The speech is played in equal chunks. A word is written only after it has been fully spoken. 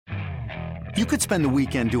You could spend the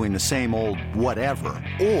weekend doing the same old whatever,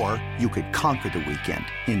 or you could conquer the weekend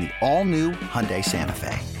in the all-new Hyundai Santa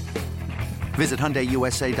Fe. Visit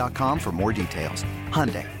HyundaiUSA.com for more details.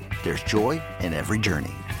 Hyundai, there's joy in every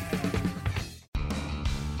journey.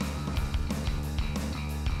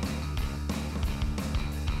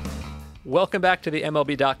 Welcome back to the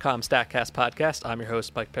MLB.com StatCast podcast. I'm your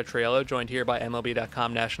host, Mike Petriello, joined here by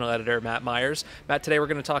MLB.com national editor Matt Myers. Matt, today we're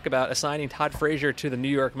going to talk about assigning Todd Frazier to the New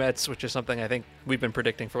York Mets, which is something I think we've been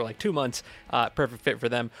predicting for like 2 months. Perfect fit for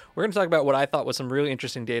them. We're going to talk about what I thought was some really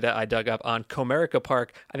interesting data I dug up on Comerica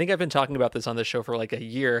Park. I think I've been talking about this on this show for like a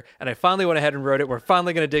year, and I finally went ahead and wrote it. We're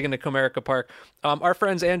finally going to dig into Comerica Park. Our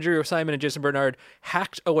friends Andrew Simon and Jason Bernard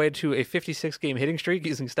hacked away to a 56-game hitting streak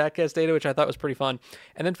using StatCast data, which I thought was pretty fun.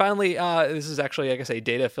 And then finally, this is actually, I guess, a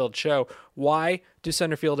data-filled show. Why do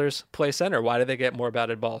center fielders play center? Why do they get more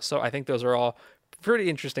batted balls? So I think those are all pretty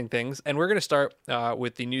interesting things. And we're going to start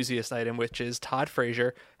with the newsiest item, which is Todd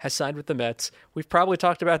Frazier has signed with the Mets. We've probably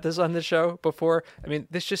talked about this on the show before. I mean,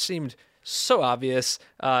 this just seemed so obvious.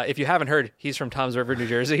 If you haven't heard, he's from Toms River, New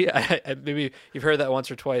Jersey. Maybe you've heard that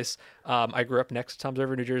once or twice. I grew up next to Toms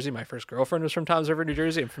River, New Jersey. My first girlfriend was from Toms River, New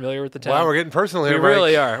Jersey. I'm familiar with the town. Wow, we're getting personal here, We Mike.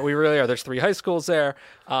 really are. We really are. There's 3 high schools there.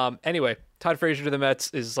 Anyway, Todd Frazier to the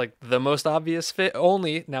Mets is like the most obvious fit,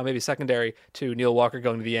 only now maybe secondary to Neil Walker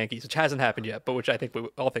going to the Yankees, which hasn't happened yet, but which I think we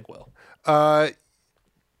all think will.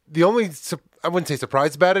 The only, I wouldn't say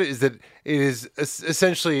surprised about it, is that it is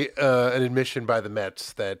essentially an admission by the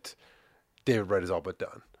Mets that David Wright is all but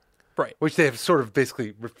done. Right. Which they have sort of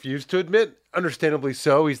basically refused to admit, understandably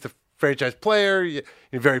so. He's the franchise player, you're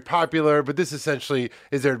very popular, but this essentially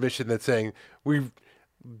is their admission that's saying, we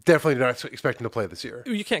definitely not expecting to play this year.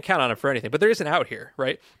 You can't count on him for anything, but there is an out here,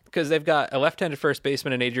 right? Because they've got a left-handed first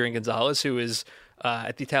baseman in Adrian Gonzalez, who is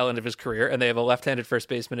at the tail end of his career, and they have a left-handed first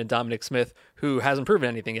baseman in Dominic Smith, who hasn't proven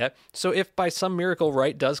anything yet. So if by some miracle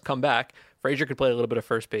Wright does come back, Frazier could play a little bit of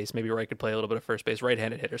first base. Maybe Wright could play a little bit of first base,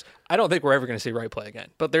 right-handed hitters. I don't think we're ever going to see Wright play again,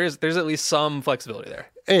 but there's at least some flexibility there.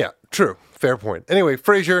 Yeah, true. Fair point. Anyway,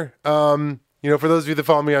 Frazier, for those of you that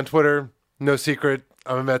follow me on Twitter, no secret,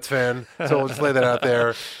 I'm a Mets fan, so we'll just lay that out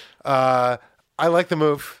there. I like the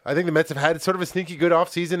move. I think the Mets have had sort of a sneaky good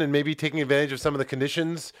offseason and maybe taking advantage of some of the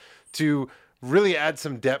conditions to really add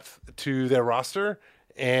some depth to their roster.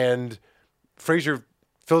 And Frazier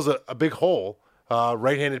fills a big hole.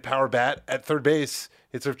 Right-handed power bat at third base.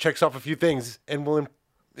 It sort of checks off a few things and will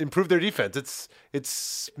improve their defense.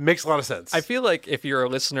 It's makes a lot of sense. I feel like if you're a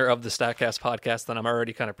listener of the StatCast podcast, then I'm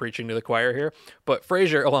already kind of preaching to the choir here. But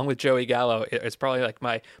Frazier, along with Joey Gallo, is probably like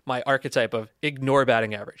my archetype of ignore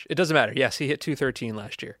batting average. It doesn't matter. Yes, he hit .213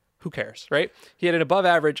 last year. Who cares, right? He had an above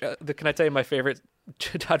average. Can I tell you my favorite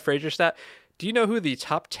Todd Frazier stat? Do you know who the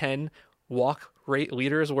top 10 walk rate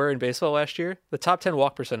leaders were in baseball last year? The top 10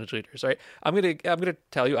 walk percentage leaders, right? I'm gonna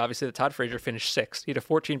tell you, obviously, that Todd Frazier finished 6th. He had a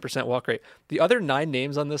 14% walk rate. The other 9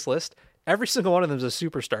 names on this list, every single one of them is a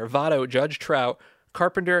superstar. Votto, Judge, Trout,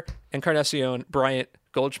 Carpenter, Encarnacion, Bryant,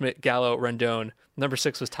 Goldschmidt, Gallo, Rendon. Number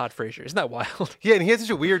 6 was Todd Frazier. Isn't that wild? Yeah, and he had such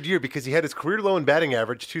a weird year because he had his career low in batting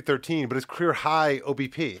average, 213, but his career high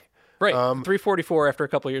OBP. Right, 344 after a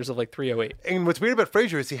couple of years of like 308. And what's weird about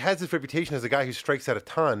Frazier is he has this reputation as a guy who strikes out a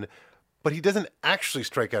ton, but he doesn't actually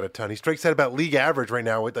strike out a ton. He strikes out about league average right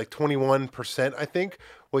now with like 21%, I think.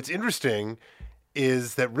 What's interesting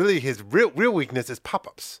is that really his real weakness is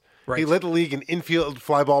pop-ups. Right. He led the league in infield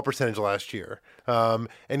fly ball percentage last year. And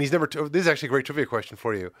he's never... This is actually a great trivia question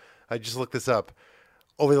for you. I just looked this up.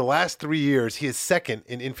 Over the last 3 years, he is second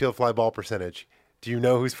in infield fly ball percentage. Do you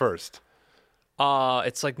know who's first?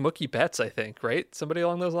 It's like Mookie Betts, I think, right? Somebody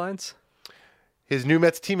along those lines? His new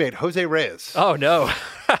Mets teammate, Jose Reyes. Oh, no.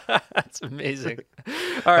 That's amazing.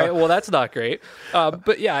 All right, well, that's not great.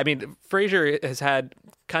 But yeah, I mean, Frazier has had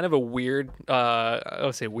kind of a weird, I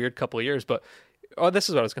would say weird couple of years, but this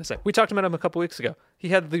is what I was going to say. We talked about him a couple weeks ago. He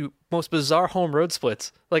had the most bizarre home road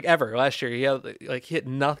splits like ever last year. He hit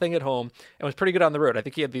nothing at home and was pretty good on the road. I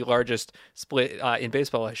think he had the largest split in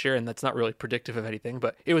baseball last year, and that's not really predictive of anything,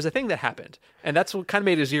 but it was a thing that happened, and that's what kind of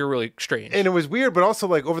made his year really strange. And it was weird, but also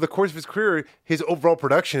like over the course of his career, his overall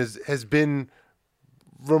production has been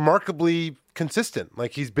remarkably consistent.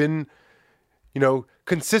 Like he's been,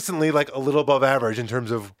 consistently like a little above average in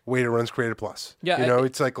terms of weighted runs created plus. Yeah,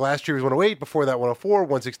 it's like last year he was 108, before that 104,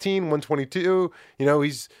 116, 122.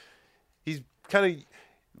 He's kind of,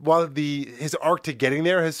 while his arc to getting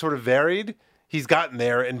there has sort of varied, he's gotten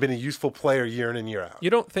there and been a useful player year in and year out. You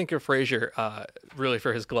don't think of Frazier really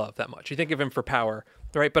for his glove that much. You think of him for power.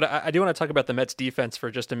 Right, but I do want to talk about the Mets defense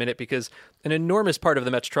for just a minute because an enormous part of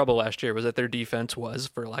the Mets' trouble last year was that their defense was,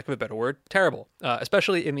 for lack of a better word, terrible,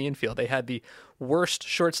 especially in the infield. They had the worst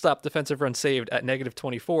shortstop defensive run saved at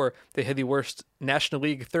 -24. They had the worst National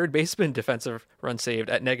League third baseman defensive run saved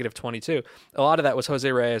at -22. A lot of that was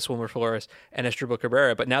Jose Reyes, Wilmer Flores, and Asdrubal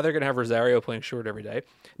Cabrera, but now they're going to have Rosario playing short every day.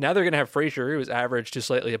 Now they're going to have Frazier, who is average to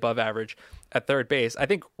slightly above average at third base. I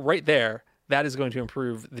think right there, that is going to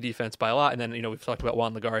improve the defense by a lot. And then, we've talked about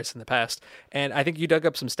Juan Lagares in the past. And I think you dug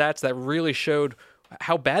up some stats that really showed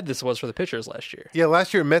how bad this was for the pitchers last year. Yeah,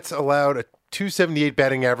 last year Mets allowed a .278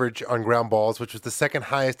 batting average on ground balls, which was the second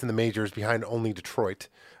highest in the majors behind only Detroit.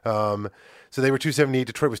 So they were .278,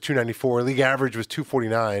 Detroit was .294, league average was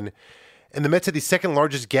 .249. And the Mets had the second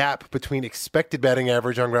largest gap between expected batting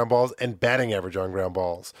average on ground balls and batting average on ground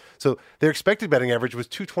balls. So their expected batting average was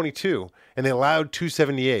 .222, and they allowed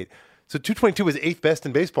 .278. So .222 was eighth best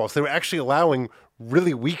in baseball. So they were actually allowing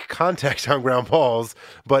really weak contact on ground balls,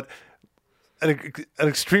 but an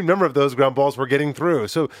extreme number of those ground balls were getting through.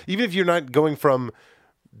 So even if you're not going from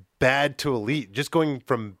bad to elite, just going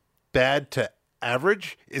from bad to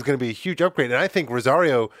average is going to be a huge upgrade. And I think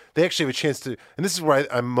Rosario, they actually have a chance to, and this is where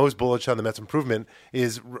I'm most bullish on the Mets' improvement,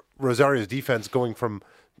 is Rosario's defense going from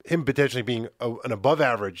him potentially being an above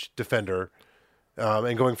average defender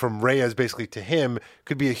and going from Reyes basically to him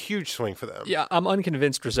could be a huge swing for them. Yeah, I'm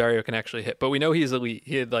unconvinced Rosario can actually hit, but we know he's elite.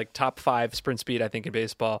 He had like top 5 sprint speed, I think, in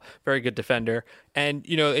baseball. Very good defender. And,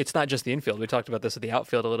 it's not just the infield. We talked about this at the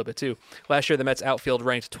outfield a little bit too. Last year, the Mets outfield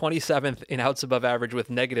ranked 27th in outs above average with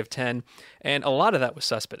 -10. And a lot of that was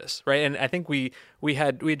Cespedes, right? And I think we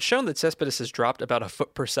had shown that Cespedes has dropped about a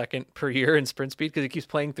foot per second per year in sprint speed because he keeps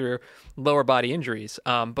playing through lower body injuries.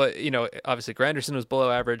 But, obviously Granderson was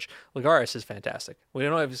below average. Lagares is fantastic. We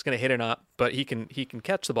don't know if he's going to hit or not, but he can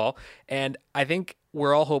catch the ball. And I think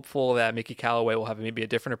we're all hopeful that Mickey Callaway will have maybe a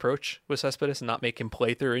different approach with Cespedes and not make him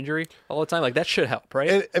play through injury all the time. Like, that should help, right?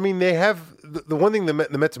 And, I mean, they have the one thing the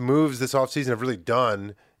Mets moves this offseason have really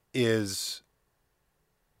done is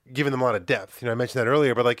given them a lot of depth. I mentioned that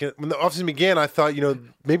earlier, but like when the offseason began, I thought,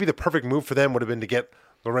 maybe the perfect move for them would have been to get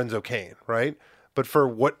Lorenzo Cain, right? But for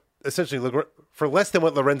less than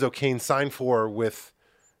what Lorenzo Cain signed for with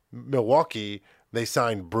Milwaukee, they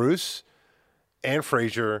signed Bruce and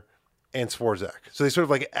Frazier and Swarzak. So they sort of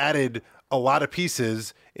like added a lot of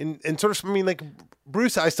pieces and sort of, like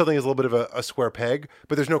Bruce, I still think is a little bit of a square peg,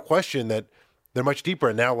 but there's no question that they're much deeper.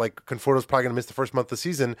 And now like Conforto's probably going to miss the first month of the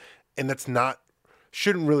season, and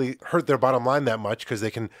shouldn't really hurt their bottom line that much because they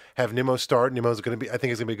can have Nimmo start. Nimmo's going to be, I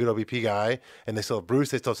think, is going to be a good OBP guy, and they still have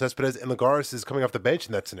Bruce, they still have Cespedes, and Lagares is coming off the bench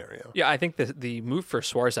in that scenario. Yeah, I think the move for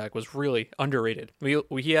Swarzak was really underrated.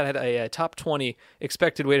 He had a top 20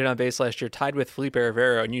 expected weighted on base last year, tied with Felipe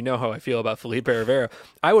Rivera, and you know how I feel about Felipe Rivera.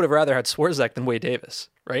 I would have rather had Swarzak than Wade Davis,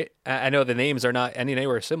 right? I know the names are not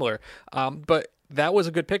anywhere similar, but that was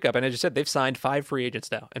a good pickup. And as you said, they've signed 5 free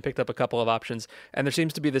agents now and picked up a couple of options. And there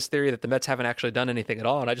seems to be this theory that the Mets haven't actually done anything at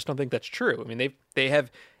all. And I just don't think that's true. I mean, they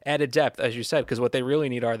have added depth, as you said, because what they really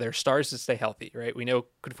need are their stars to stay healthy, right? We know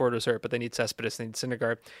Conforto's hurt, but they need Cespedes, they need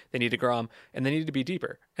Syndergaard, they need DeGrom, and they need to be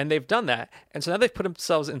deeper. And they've done that. And so now they've put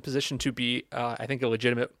themselves in position to be, I think, a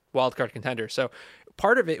legitimate wildcard contender. So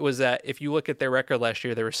part of it was that if you look at their record last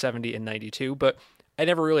year, they were 70-92, but I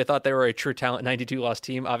never really thought they were a true talent 92-loss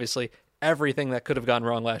team. Obviously, everything that could have gone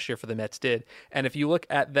wrong last year for the Mets did. And if you look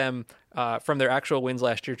at them from their actual wins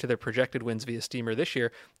last year to their projected wins via Steamer this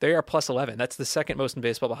year, they are plus 11. That's the second most in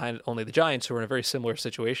baseball behind only the Giants, who are in a very similar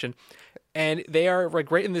situation. And they are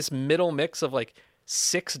like right in this middle mix of like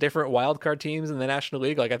 6 different wildcard teams in the National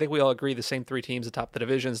League. Like, I think we all agree the same 3 teams atop the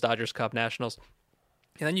divisions: Dodgers, Cubs, Nationals.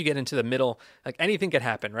 And then you get into the middle, like anything could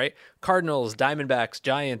happen, right? Cardinals, Diamondbacks,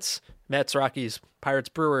 Giants, Mets, Rockies, Pirates,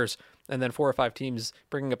 Brewers, and then 4 or 5 teams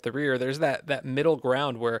bringing up the rear. There's that middle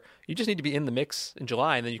ground where you just need to be in the mix in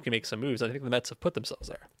July, and then you can make some moves. I think the Mets have put themselves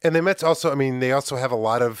there. And the Mets also, they also have a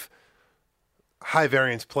lot of high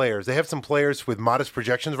variance players. They have some players with modest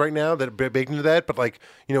projections right now that are baked into that, but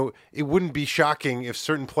it wouldn't be shocking if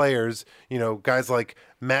certain players, guys like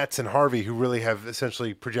Matz and Harvey, who really have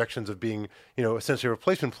essentially projections of being, essentially a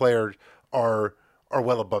replacement player, are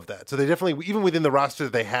well above that. So they definitely, even within the roster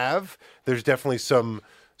that they have, there's definitely some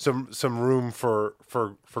room for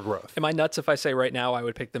growth. Am I nuts if I say right now I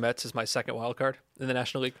would pick the Mets as my second wild card in the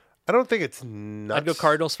National League? I don't think it's nuts. I'd go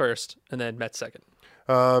Cardinals first and then Mets second.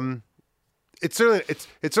 It's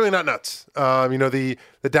certainly not nuts. The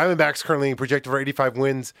Diamondbacks currently projected for 85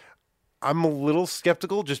 wins. I'm a little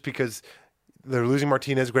skeptical just because they're losing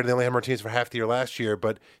Martinez. Granted, they only had Martinez for half the year last year,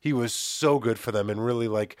 but he was so good for them and really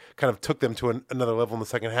like kind of took them to another level in the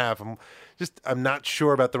second half. I'm not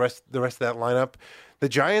sure about the rest of that lineup. The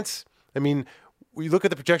Giants, I mean, we look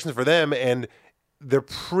at the projections for them, and they're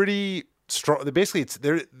pretty strong.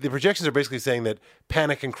 The projections are basically saying that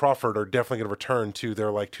Panic and Crawford are definitely going to return to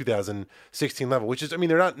their like 2016 level, which is, I mean,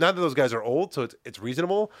 they're not that those guys are old, so it's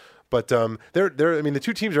reasonable. But they're I mean, the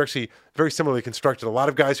two teams are actually very similarly constructed. A lot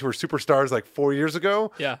of guys who were superstars like 4 years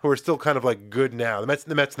ago, who are still kind of like good now. The Mets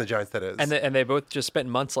and the Giants, that is. And they both just spent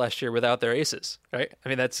months last year without their aces, right? I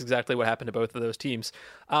mean, that's exactly what happened to both of those teams.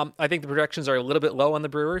 I think the projections are a little bit low on the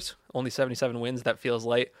Brewers, only 77 wins. That feels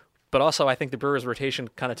light. But also, I think the Brewers' rotation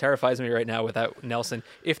kind of terrifies me right now without Nelson.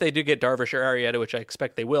 If they do get Darvish or Arrieta, which I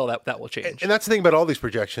expect they will, that will change. And that's the thing about all these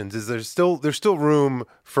projections is there's still room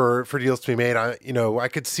for deals to be made. I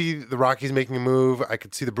could see the Rockies making a move. I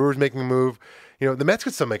could see the Brewers making a move. The Mets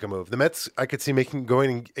could still make a move. The Mets, I could see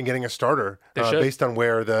going and getting a starter based on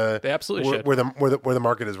where they absolutely should. where the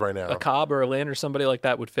market is right now. A Cobb or a Lynn or somebody like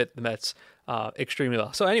that would fit the Mets extremely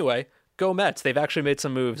well. So anyway, go Mets. They've actually made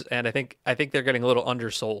some moves, and I think they're getting a little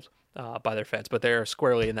undersold by their fans, but they're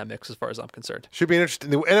squarely in that mix as far as I'm concerned. Should be interesting.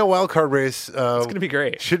 The NL wildcard race it's going to be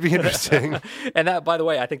great. Should be interesting. And that, by the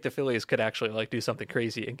way, I think the Phillies could actually like do something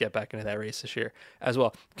crazy and get back into that race this year as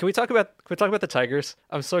well. Can we talk about the Tigers?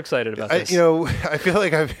 I'm so excited about this. I feel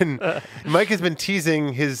like Mike has been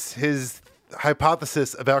teasing his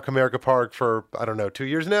hypothesis about Comerica Park for, I don't know, 2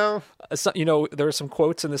 years now. There were some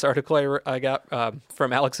quotes in this article I got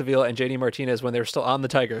from Alex Avila and JD Martinez when they were still on the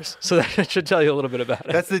Tigers. So that should tell you a little bit about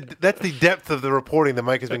it. That's the depth of the reporting that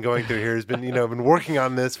Mike has been going through here. He's been been working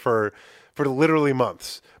on this for literally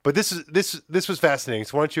months. But this was fascinating.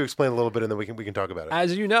 So why don't you explain a little bit, and then we can talk about it.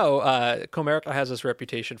 As you know, Comerica has this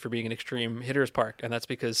reputation for being an extreme hitter's park, and that's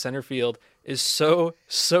because center field is so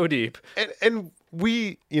deep. And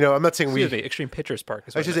we, I'm not saying extreme pitcher's park.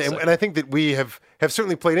 I should say, and I think that we have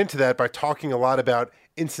certainly played into that by talking a lot about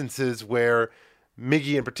instances where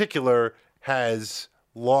Miggy in particular has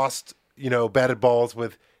lost, batted balls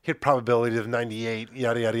with hit probability of 98,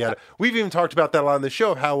 yada, yada, yada. We've even talked about that a lot on the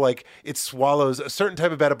show, how like it swallows a certain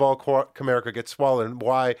type of batted ball Comerica gets swallowed,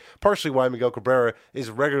 and partially why Miguel Cabrera is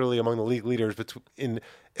regularly among the league leaders in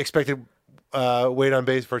expected weight on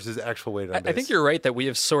base versus actual weight on base. I think you're right that we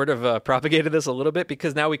have sort of propagated this a little bit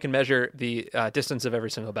because now we can measure the distance of every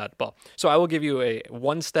single batted ball. So I will give you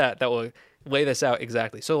one stat that will lay this out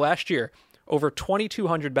exactly. So last year, over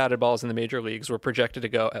 2,200 batted balls in the major leagues were projected to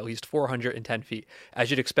go at least 410 feet. As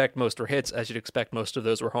you'd expect, most were hits. As you'd expect, most of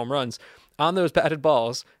those were home runs. On those batted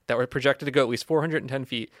balls that were projected to go at least 410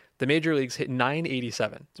 feet, the major leagues hit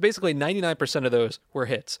 987. So basically 99% of those were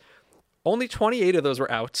hits. Only 28 of those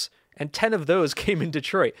were outs, and 10 of those came in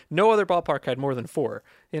Detroit. No other ballpark had more than 4.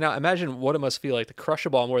 Imagine what it must feel like to crush a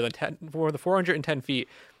ball more than 410 feet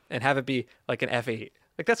and have it be like an F8.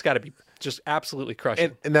 Like that's got to be just absolutely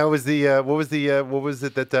crushing. And that was what was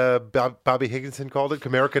it that Bobby Higginson called it?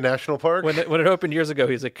 Comerica National Park. When it opened years ago,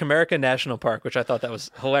 he's like Comerica National Park, which I thought that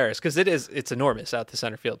was hilarious because it's enormous out to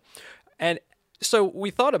center field. And so we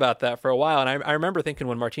thought about that for a while, and I remember thinking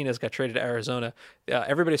when Martinez got traded to Arizona,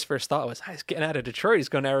 everybody's first thought was, he's getting out of Detroit, he's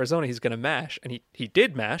going to Arizona, he's going to mash. And he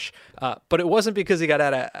did mash, but it wasn't because he got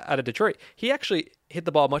out of Detroit. He actually hit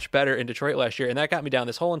the ball much better in Detroit last year, and that got me down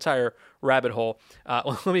this whole entire rabbit hole.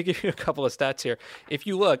 Let me give you a couple of stats here. If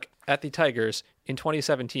you look at the Tigers in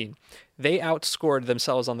 2017, they outscored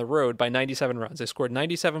themselves on the road by 97 runs. They scored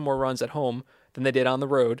 97 more runs at home than they did on the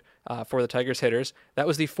road for the Tigers hitters. That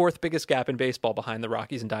was the 4th biggest gap in baseball behind the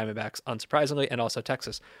Rockies and Diamondbacks, unsurprisingly, and also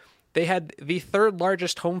Texas. They had the 3rd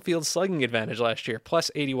largest home field slugging advantage last year, plus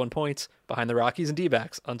 81 points behind the Rockies and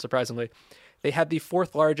D-backs, unsurprisingly. They had the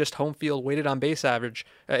 4th largest home field weighted on base average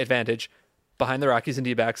advantage behind the Rockies and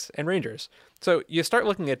D-backs and Rangers. So you start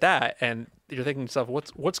looking at that and you're thinking to yourself,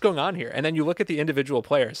 what's going on here? And then you look at the individual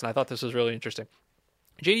players, and I thought this was really interesting.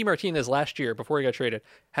 JD Martinez last year, before he got traded,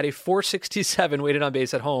 had a 467 weighted on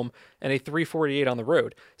base at home and a 348 on the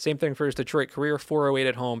road. Same thing for his Detroit career, 408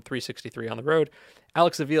 at home, 363 on the road.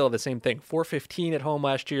 Alex Avila, the same thing, 415 at home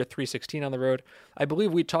last year, 316 on the road. I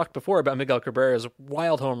believe we talked before about Miguel Cabrera's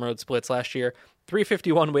wild home road splits last year.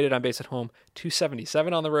 351 weighted on base at home,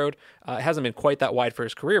 277 on the road. It hasn't been quite that wide for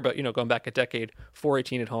his career, but going back a decade,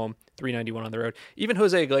 418 at home, 391 on the road. Even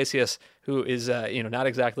Jose Iglesias, who is not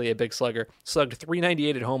exactly a big slugger, slugged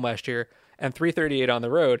 398 at home last year and 338 on the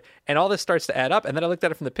road. And all this starts to add up. And then I looked at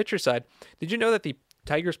it from the pitcher side. Did you know that the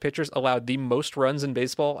Tigers pitchers allowed the most runs in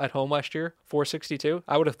baseball at home last year, 462?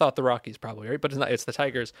 I would have thought the Rockies probably, right? But it's not. It's the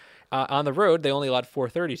Tigers. On the road, they only allowed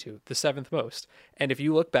 432, the 7th most. And if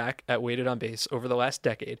you look back at weighted on base over the last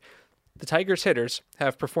decade, the Tigers hitters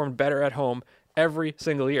have performed better at home every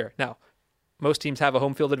single year. Now, most teams have a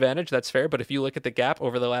home field advantage. That's fair. But if you look at the gap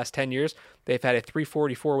over the last 10 years, they've had a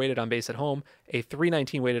 344 weighted on base at home, a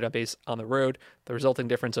 319 weighted on base on the road. The resulting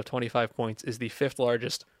difference of 25 points is the 5th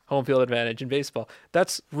largest home field advantage in baseball.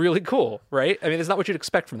 That's really cool, right? I mean, it's not what you'd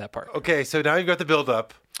expect from that part. Okay, so now you've got the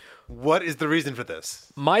build-up. What is the reason for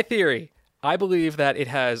this? My theory, I believe that it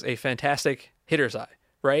has a fantastic hitter's eye,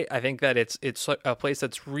 right? I think that it's a place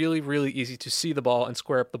that's really, really easy to see the ball and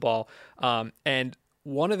square up the ball. And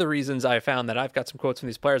one of the reasons I found that I've got some quotes from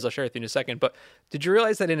these players I'll share with you in a second, but did you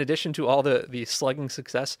realize that in addition to all the slugging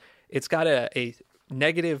success, it's got a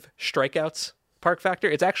negative strikeouts park factor?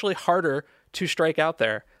 It's actually harder to strike out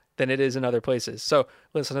there than it is in other places. So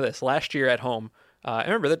listen to this. Last year at home, I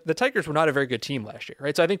remember the Tigers were not a very good team last year,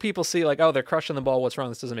 right? So I think people see like, oh, they're crushing the ball. What's wrong?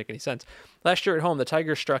 This doesn't make any sense. Last year at home, the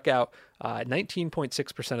Tigers struck out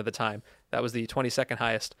 19.6% of the time. That was the 22nd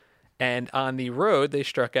highest. And on the road, they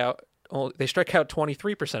struck out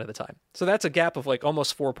 23% of the time. So that's a gap of like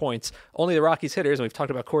almost 4 points. Only the Rockies hitters, and we've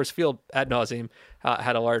talked about Coors Field ad nauseum,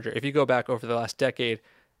 had a larger. If you go back over the last decade,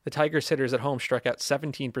 the Tigers hitters at home struck out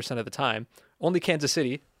 17% of the time. Only Kansas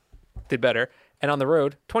City did better. And on the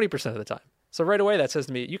road, 20% of the time. So right away, that says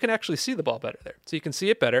to me, you can actually see the ball better there. So you can see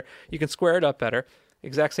it better. You can square it up better.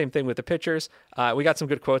 Exact same thing with the pitchers. We got some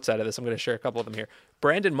good quotes out of this. I'm going to share a couple of them here.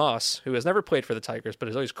 Brandon Moss, who has never played for the Tigers, but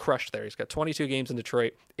has always crushed there. He's got 22 games in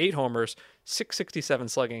Detroit, 8 homers, 667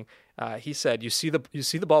 slugging. He said, you see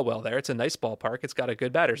the ball well there. It's a nice ballpark. It's got a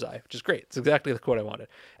good batter's eye, which is great. It's exactly the quote I wanted.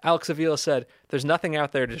 Alex Avila said, there's nothing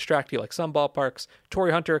out there to distract you like some ballparks.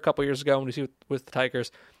 Torrey Hunter a couple years ago when he was with the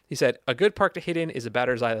Tigers, he said, a good park to hit in is a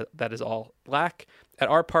batter's eye that is all black. At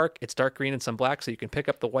our park, it's dark green and some black, so you can pick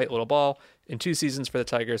up the white little ball. In 2 seasons for the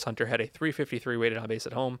Tigers, Hunter had a 353 weighted on base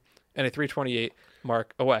at home and a 328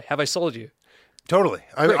 mark away. Have I sold you? Totally.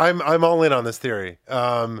 I'm all in on this theory.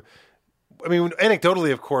 I mean,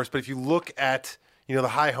 anecdotally, of course, but if you look at the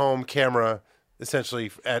high home camera,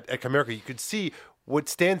 essentially at Comerica, you could see what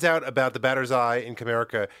stands out about the batter's eye in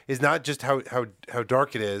Comerica is not just how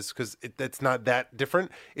dark it is, because that's not that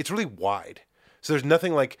different. It's really wide. So there's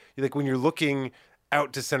nothing like when you're looking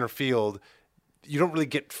out to center field, you don't really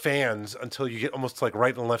get fans until you get almost to like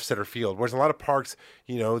right and left center field. Whereas in a lot of parks,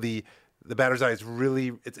 the batter's eye is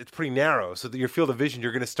really it's pretty narrow. So that your field of vision,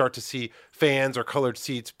 you're going to start to see fans or colored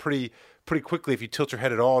seats pretty quickly if you tilt your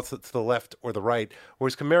head at all to the left or the right.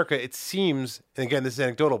 Whereas Comerica, it seems, and again, this is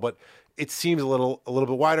anecdotal, but it seems a little bit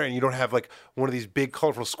wider, and you don't have like one of these big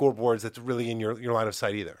colorful scoreboards that's really in your line of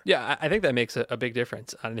sight either. Yeah, I think that makes a big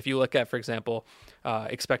difference. And if you look at, for example,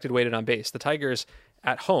 expected weighted on base, the Tigers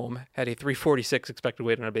at home had a 346 expected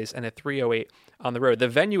weighted on base and a 308 on the road. The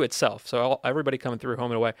venue itself, so everybody coming through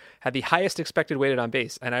home and away, had the highest expected weighted on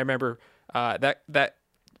base. And I remember that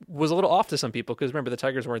was a little off to some people because remember the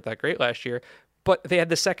Tigers weren't that great last year, but they had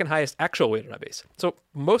the second highest actual weighted on base. So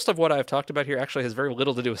most of what I've talked about here actually has very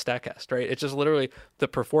little to do with StatCast, right? It's just literally the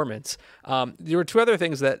performance. There were 2 other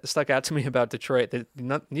things that stuck out to me about Detroit.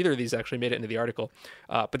 Neither of these actually made it into the article,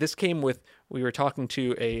 but this came with, we were talking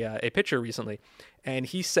to a pitcher recently, and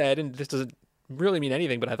he said, and this doesn't really mean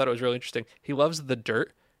anything, but I thought it was really interesting, he loves the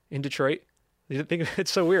dirt in Detroit. You think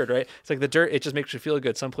it's so weird, right? It's like the dirt, it just makes you feel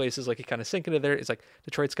good. Some places, like you kind of sink into there. It's like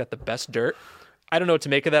Detroit's got the best dirt. I don't know what to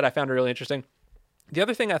make of that. I found it really interesting. The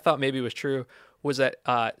other thing I thought maybe was true was that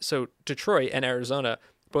so Detroit and Arizona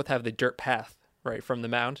both have the dirt path, right, from the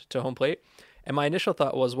mound to home plate. And my initial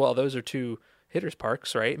thought was, well, those are 2 hitters'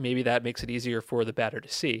 parks, right? Maybe that makes it easier for the batter to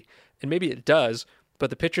see. And maybe it does, but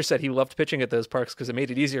the pitcher said he loved pitching at those parks because it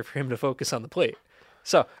made it easier for him to focus on the plate.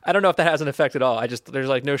 So I don't know if that has an effect at all. There's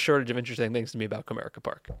like no shortage of interesting things to me about Comerica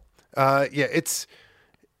Park. Yeah, it's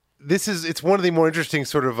one of the more interesting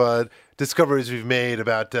sort of discoveries we've made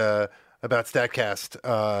about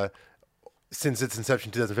StatCast since its inception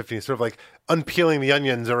in 2015. It's sort of like unpeeling the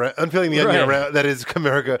onion around that is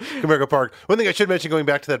Comerica Park. One thing I should mention, going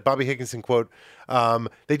back to that Bobby Higginson quote,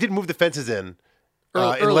 they did move the fences in.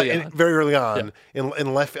 Very early on,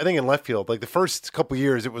 in left field. Like the first couple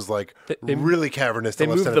years, it was like really cavernous. They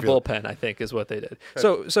moved the field. bullpen, I think, is what they did.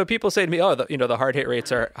 So people say to me, "Oh, the hard hit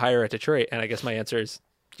rates are higher at Detroit," and I guess my answer is,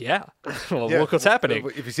 yeah. Well, look what's happening.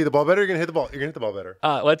 If you see the ball better, you're gonna hit the ball. You're gonna hit the ball better.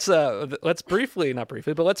 Let's not briefly,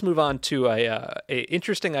 but let's move on to a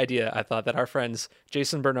interesting idea. I thought that our friends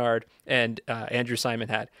Jason Bernard and Andrew Simon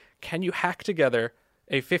had. Can you hack together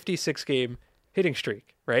a 56 game hitting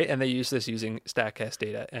streak? right? And they use this using StatCast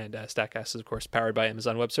data, and StatCast is, of course, powered by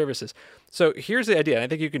Amazon Web Services. So here's the idea, and I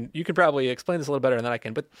think you can probably explain this a little better than I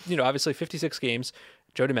can, but, obviously 56 games,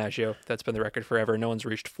 Joe DiMaggio, that's been the record forever. No one's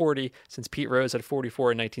reached 40 since Pete Rose had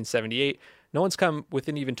 44 in 1978. No one's come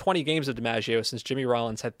within even 20 games of DiMaggio since Jimmy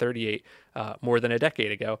Rollins had 38 more than a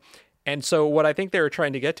decade ago. And so what I think they were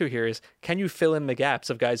trying to get to here is, can you fill in the gaps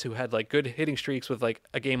of guys who had like good hitting streaks with like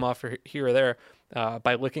a game off here or there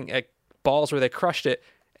by looking at balls where they crushed it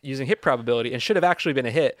using hit probability and should have actually been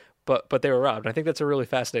a hit, but they were robbed. I think that's a really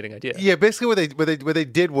fascinating idea. Yeah, basically what they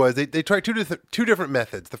did was they tried two different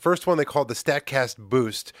methods. The first one they called the StatCast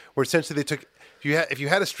Boost, where essentially they took if you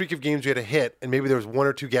had a streak of games you had a hit, and maybe there was one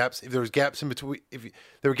or two gaps. If there was gaps in between,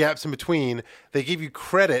 there were gaps in between, they gave you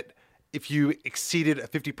credit if you exceeded a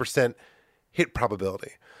 50% hit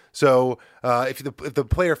probability. So if the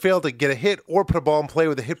player failed to get a hit or put a ball in play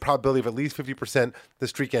with a hit probability of at least 50%, the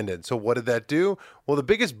streak ended. So what did that do? Well, the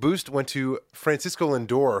biggest boost went to Francisco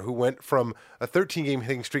Lindor, who went from a 13-game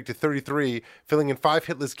hitting streak to 33, filling in 5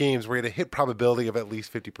 hitless games where he had a hit probability of at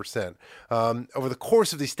least 50%. Over the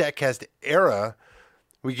course of the StatCast era,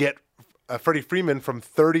 we get Freddie Freeman from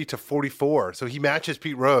 30 to 44. So he matches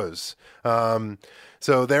Pete Rose.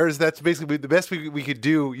 So that's basically the best we could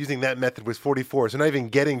do using that method was 44. So not even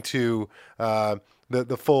getting to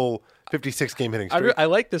the full 56 game hitting streak. I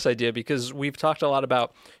like this idea because we've talked a lot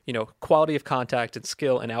about, quality of contact and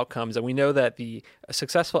skill and outcomes. And we know that a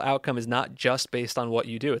successful outcome is not just based on what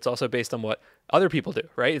you do. It's also based on what other people do,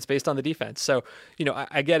 right? It's based on the defense. So,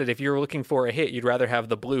 I get it. If you're looking for a hit, you'd rather have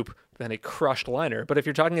the bloop than a crushed liner. But if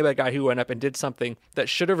you're talking about a guy who went up and did something that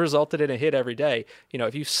should have resulted in a hit every day,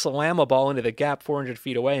 if you slam a ball into the gap 400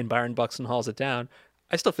 feet away and Byron Buxton hauls it down,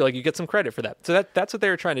 I still feel like you get some credit for that. So that's what they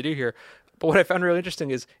were trying to do here. But what I found really interesting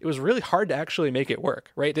is it was really hard to actually make it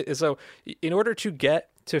work, right? So in order to get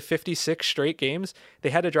to 56 straight games, they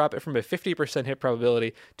had to drop it from a 50% hit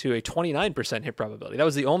probability to a 29% hit probability. That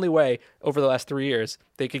was the only way over the last 3 years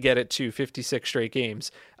they could get it to 56 straight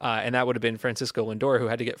games. And that would have been Francisco Lindor, who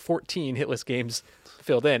had to get 14 hitless games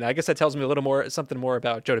filled in. I guess that tells me something more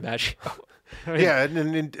about Joe DiMaggio. Yeah,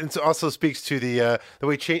 and it also speaks to the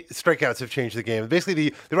way strikeouts have changed the game.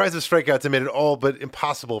 Basically, the rise of strikeouts have made it all but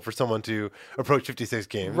impossible for someone to approach 56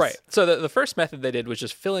 games. Right. So the first method they did was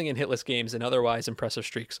just filling in hitless games and otherwise impressive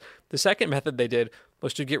streaks. The second method they did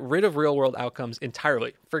was to get rid of real-world outcomes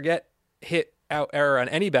entirely. Forget hit out error on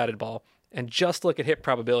any batted ball and just look at hit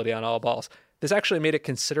probability on all balls. This actually made it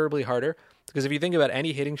considerably harder because if you think about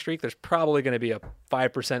any hitting streak, there's probably going to be a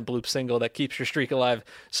 5% bloop single that keeps your streak alive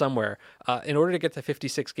somewhere. In order to get to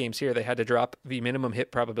 56 games here, they had to drop the minimum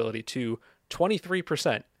hit probability to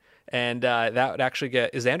 23%. And that would actually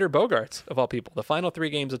get Xander Bogaerts, of all people. The final 3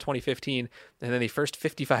 games of 2015 and then the first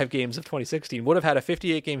 55 games of 2016 would have had a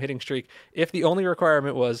 58-game hitting streak if the only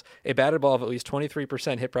requirement was a batted ball of at least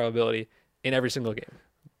 23% hit probability in every single game.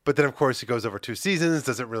 But then, of course, it goes over 2 seasons.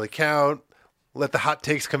 Does it really count? Let the hot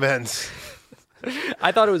takes commence.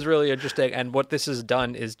 I thought it was really interesting, and what this has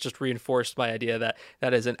done is just reinforced my idea that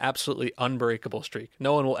that is an absolutely unbreakable streak.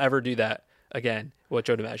 No one will ever do that again, what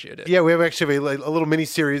Joe DiMaggio did. Yeah, we have actually a little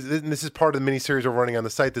mini-series, and this is part of the mini-series we're running on the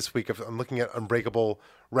site this week. I'm looking at unbreakable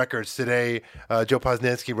records. Today, Joe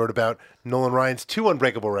Posnanski wrote about Nolan Ryan's 2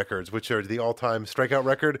 unbreakable records, which are the all-time strikeout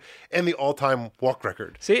record and the all-time walk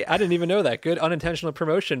record. See, I didn't even know that. Good unintentional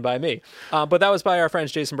promotion by me. But that was by our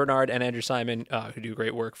friends Jason Bernard and Andrew Simon, who do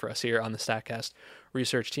great work for us here on the StatCast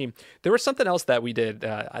research team. There was something else that we did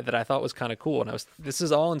that I thought was kind of cool, and this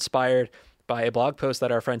is all inspired by a blog post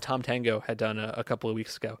that our friend Tom Tango had done a couple of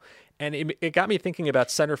weeks ago. And it got me thinking about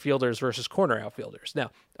center fielders versus corner outfielders.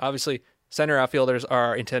 Now, obviously, center outfielders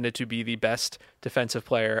are intended to be the best defensive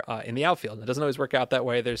player in the outfield. It doesn't always work out that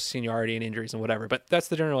way. There's seniority and injuries and whatever, but that's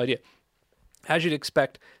the general idea. As you'd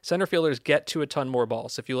expect, center fielders get to a ton more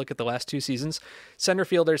balls. If you look at the last 2 seasons, center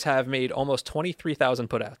fielders have made almost 23,000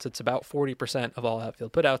 putouts. It's about 40% of all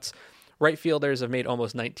outfield putouts. Right fielders have made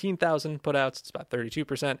almost 19,000 putouts. It's about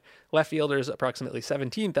 32%. Left fielders, approximately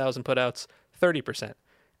 17,000 putouts, 30%.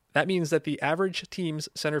 That means that the average team's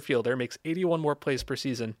center fielder makes 81 more plays per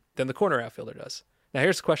season than the corner outfielder does. Now,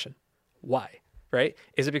 here's the question. Why? Right?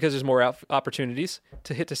 Is it because there's more opportunities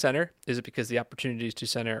to hit to center? Is it because the opportunities to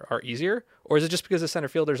center are easier? Or is it just because the center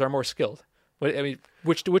fielders are more skilled? I mean,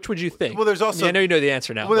 which would you think? Well, there's also. I know you know the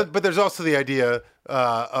answer now. Well, but there's also the idea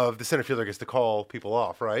of the center fielder gets to call people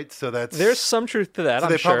off, right? So there's some truth to that. So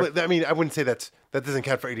I'm sure. I mean, I wouldn't say that doesn't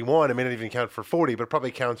count for 81. It may not even count for 40, but it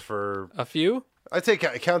probably counts for a few. I'd say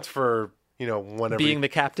it counts for one every being the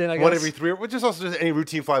captain. I guess 1 every 3, which is also just any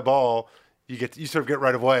routine fly ball you sort of get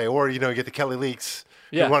right away, or you get the Kelly Leaks.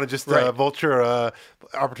 Yeah, you want to just vulture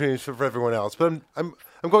opportunities for everyone else. But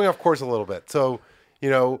I'm going off course a little bit. So,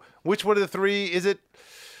 which one of the three is it?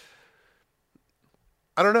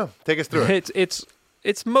 I don't know. Take us through it.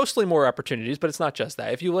 It's mostly more opportunities, but it's not just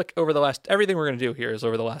that. If you look over everything we're going to do here is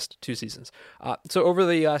over the last 2 seasons. So over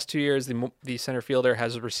the last 2 years, the center fielder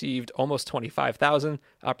has received almost 25,000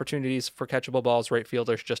 opportunities for catchable balls. Right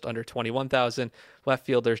fielders just under 21,000. Left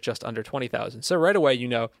fielders just under 20,000. So right away,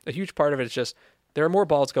 a huge part of it is just there are more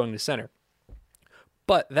balls going to center.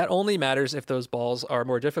 But that only matters if those balls are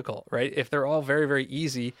more difficult, right? If they're all very, very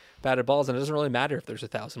easy batted balls, and it doesn't really matter if there's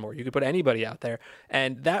 1,000 more. You could put anybody out there.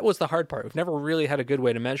 And that was the hard part. We've never really had a good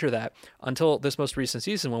way to measure that until this most recent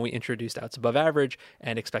season when we introduced outs above average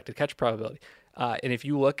and expected catch probability. And if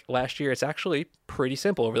you look last year, it's actually pretty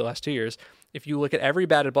simple over the last 2 years. If you look at every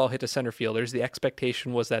batted ball hit to center fielders, the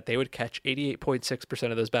expectation was that they would catch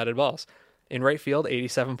 88.6% of those batted balls. In right field,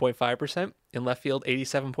 87.5%. In left field,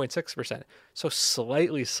 87.6%. So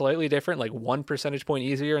slightly different, like 1 percentage point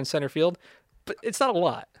easier in center field, but it's not a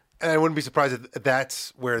lot. And I wouldn't be surprised if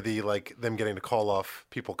that's where the them getting to call off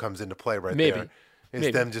people comes into play right there.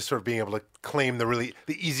 Maybe. Them just sort of being able to claim the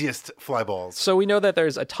easiest fly balls. So we know that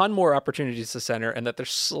there's a ton more opportunities to center and that they're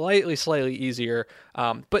slightly easier,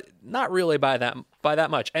 but not really by that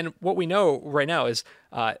much. And what we know right now is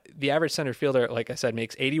the average center fielder, like I said,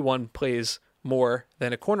 makes 81 plays more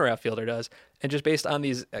than a corner outfielder does. And just based on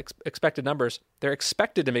these expected numbers, they're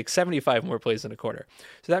expected to make 75 more plays than a corner.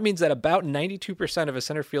 So that means that about 92% of a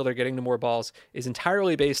center fielder getting to more balls is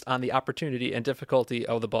entirely based on the opportunity and difficulty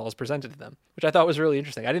of the balls presented to them, which I thought was really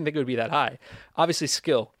interesting. I didn't think it would be that high. Obviously,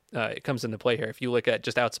 skill it comes into play here. If you look at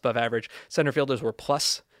just outs above average, center fielders were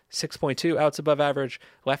plus 6.2 outs above average,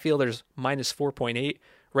 left fielders minus 4.8.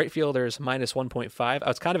 Right fielders minus 1.5. I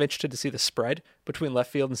was kind of interested to see the spread between left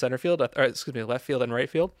field and center field, left field and right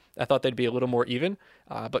field. I thought they'd be a little more even,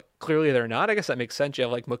 but clearly they're not. I guess that makes sense. You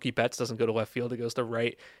have like Mookie Betts doesn't go to left field, he goes to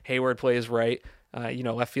right. Hayward plays right.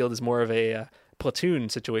 Left field is more of a platoon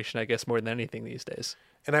situation, I guess, more than anything these days.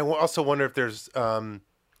 And I also wonder if there's,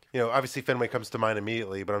 obviously Fenway comes to mind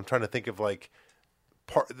immediately, but I'm trying to think of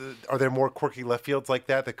are there more quirky left fields like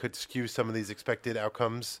that could skew some of these expected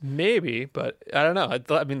outcomes? Maybe, but I don't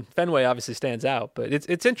know. I mean, Fenway obviously stands out, but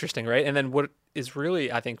it's interesting, right? And then what is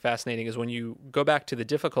really, I think, fascinating is when you go back to the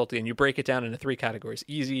difficulty and you break it down into 3 categories: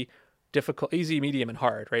 easy, difficult, easy, medium, and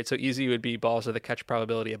hard, right? So easy would be balls with a catch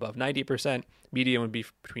probability above 90%, medium would be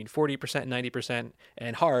between 40% and 90%,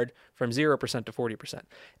 and hard from 0% to 40%.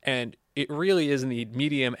 And it really is in the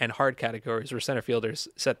medium and hard categories where center fielders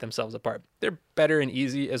set themselves apart. They're better in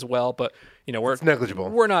easy as well, but it's negligible.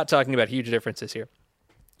 We're not talking about huge differences here.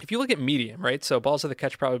 If you look at medium, right? So balls with a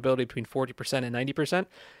catch probability between 40% and 90%,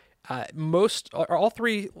 all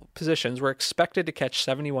 3 positions were expected to catch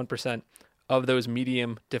 71% of those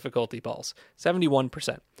medium difficulty balls.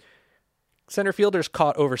 71%. Center fielders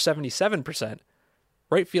caught over 77%.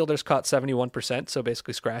 Right fielders caught 71%, so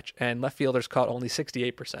basically scratch, and left fielders caught only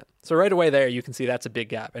 68%. So right away there, you can see that's a big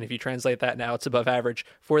gap. And if you translate that now, it's above average.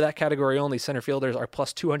 For that category only, center fielders are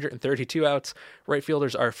plus 232 outs. Right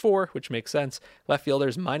fielders are 4, which makes sense. Left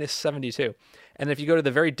fielders minus 72. And if you go to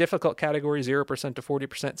the very difficult category, 0% to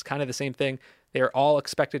 40%, it's kind of the same thing. They are all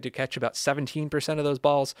expected to catch about 17% of those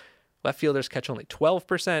balls. Left fielders catch only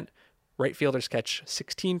 12%. Right fielders catch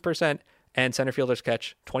 16%. And center fielders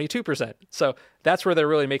catch 22%. So that's where they're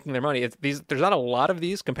really making their money. There's not a lot of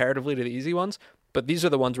these comparatively to the easy ones, but these are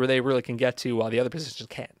the ones where they really can get to while the other positions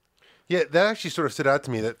can't. Yeah, that actually sort of stood out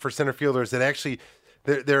to me that for center fielders, that actually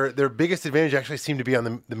their biggest advantage actually seemed to be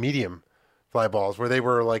on the medium fly balls, where they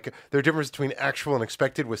were their difference between actual and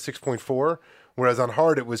expected was 6.4, whereas on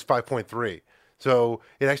hard it was 5.3. So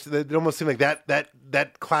it almost seemed like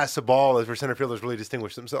that class of ball is where center fielders really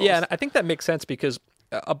distinguish themselves. Yeah, and I think that makes sense because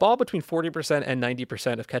a ball between 40% and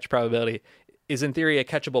 90% of catch probability is in theory a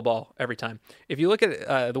catchable ball every time. If you look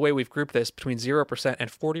at the way we've grouped this between 0%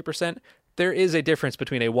 and 40%, there is a difference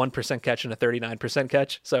between a 1% catch and a 39%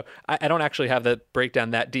 catch. So I don't actually have the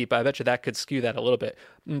breakdown that deep. I bet you that could skew that a little bit.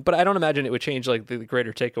 But I don't imagine it would change the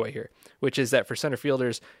greater takeaway here, which is that for center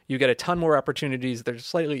fielders, you get a ton more opportunities. They're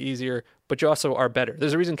slightly easier, but you also are better.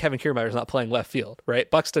 There's a reason Kevin Kiermaier is not playing left field, right?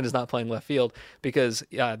 Buxton is not playing left field because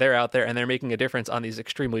they're out there and they're making a difference on these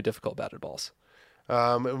extremely difficult batted balls.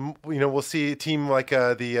 We'll see a team like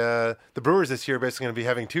the Brewers this year basically going to be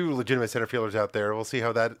having 2 legitimate center fielders out there. We'll see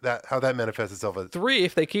how that manifests itself. 3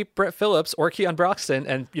 if they keep Brett Phillips or Keon Broxton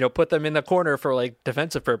and put them in the corner for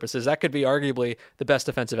defensive purposes. That could be arguably the best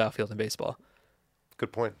defensive outfield in baseball.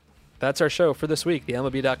 Good point. That's our show for this week, the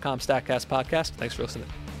MLB.com StatCast podcast. Thanks for listening.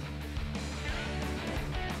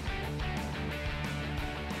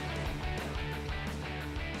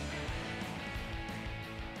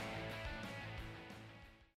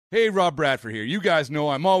 Hey, Rob Bradford here. You guys know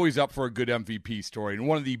I'm always up for a good MVP story, and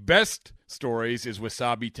one of the best stories is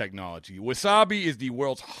Wasabi Technology. Wasabi is the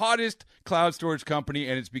world's hottest cloud storage company,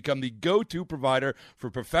 and it's become the go-to provider for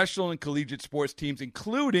professional and collegiate sports teams,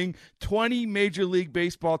 including 20 Major League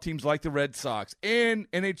Baseball teams like the Red Sox and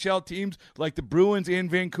NHL teams like the Bruins and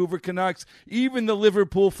Vancouver Canucks. Even the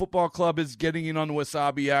Liverpool Football Club is getting in on the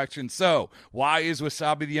Wasabi action. So, why is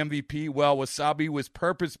Wasabi the MVP? Well, Wasabi was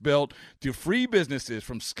purpose-built to free businesses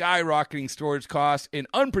from skyrocketing storage costs and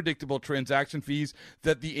unpredictable transaction fees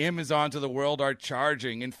that the Amazons of the world are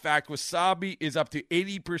charging. In fact, Wasabi is up to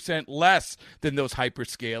 80% less than those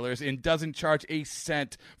hyperscalers and doesn't charge a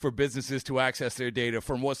cent for businesses to access their data.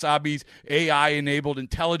 From Wasabi's AI-enabled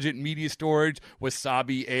intelligent media storage,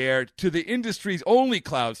 Wasabi Air, to the industry's only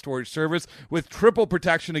cloud storage service with triple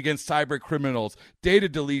protection against cyber criminals, data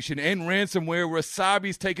deletion, and ransomware,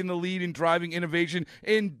 Wasabi's taken the lead in driving innovation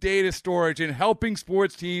in data storage and helping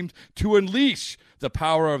sports teams to unleash the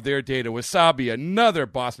power of their data. Wasabi, another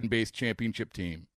Boston-based championship team.